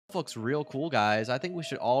looks real cool, guys. I think we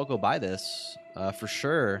should all go buy this for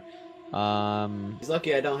sure. He's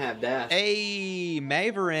lucky I don't have dash. Hey,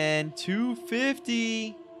 Maverin,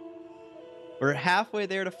 250. We're halfway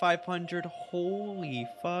there to 500. Holy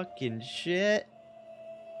fucking shit.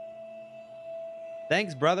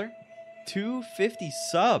 Thanks, brother. 250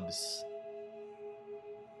 subs.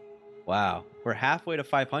 Wow, we're halfway to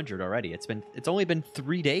 500 already. It's only been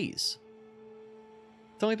 3 days.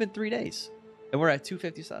 It's only been 3 days, and we're at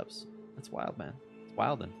 250 subs. That's wild, man. It's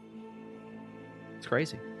wildin'. It's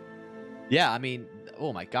crazy. Yeah, I mean,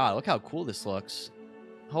 oh my god, look how cool this looks.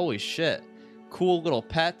 Holy shit. Cool little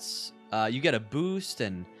pets. You get a boost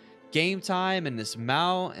and game time and this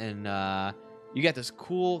mount, and you get this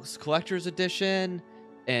cool collector's edition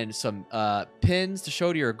and some pins to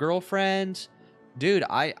show to your girlfriend. Dude,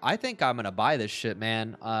 I think I'm gonna buy this shit,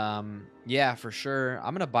 man. Yeah, for sure.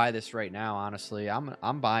 I'm gonna buy this right now, honestly.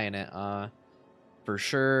 I'm buying it for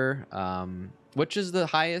sure. Which is the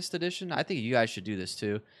highest edition? I think you guys should do this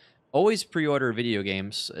too. Always pre-order video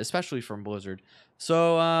games, especially from Blizzard.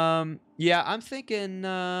 So yeah, I'm thinking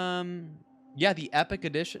yeah, the Epic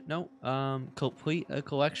Edition. No, complete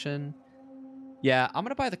collection. Yeah, I'm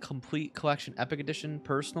gonna buy the complete collection Epic Edition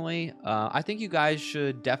personally. I think you guys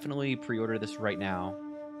should definitely pre-order this right now,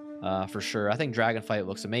 for sure. I think Dragonflight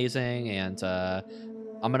looks amazing, and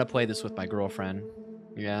I'm gonna play this with my girlfriend.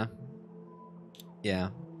 Yeah, yeah.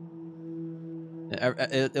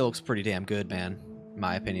 It looks pretty damn good, man. In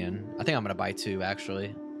my opinion, I think I'm gonna buy 2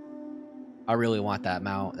 actually. I really want that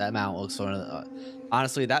mount. That mount looks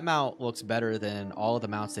honestly, that mount looks better than all of the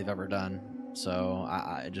mounts they've ever done. So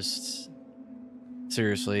I just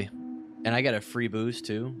seriously, and I get a free boost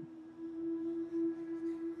too.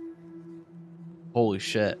 Holy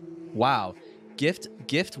shit! Wow, gift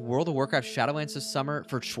World of Warcraft Shadowlands this summer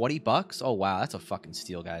for 20 bucks. Oh wow, that's a fucking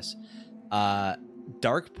steal, guys.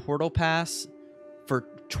 Dark Portal Pass for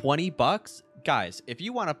 20 bucks. Guys, if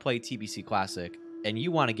you want to play TBC Classic and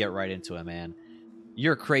you want to get right into it, man,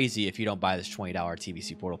 you're crazy if you don't buy this $20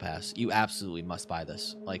 TBC Portal Pass. You absolutely must buy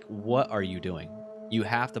this. Like, what are you doing? You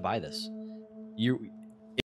have to buy this.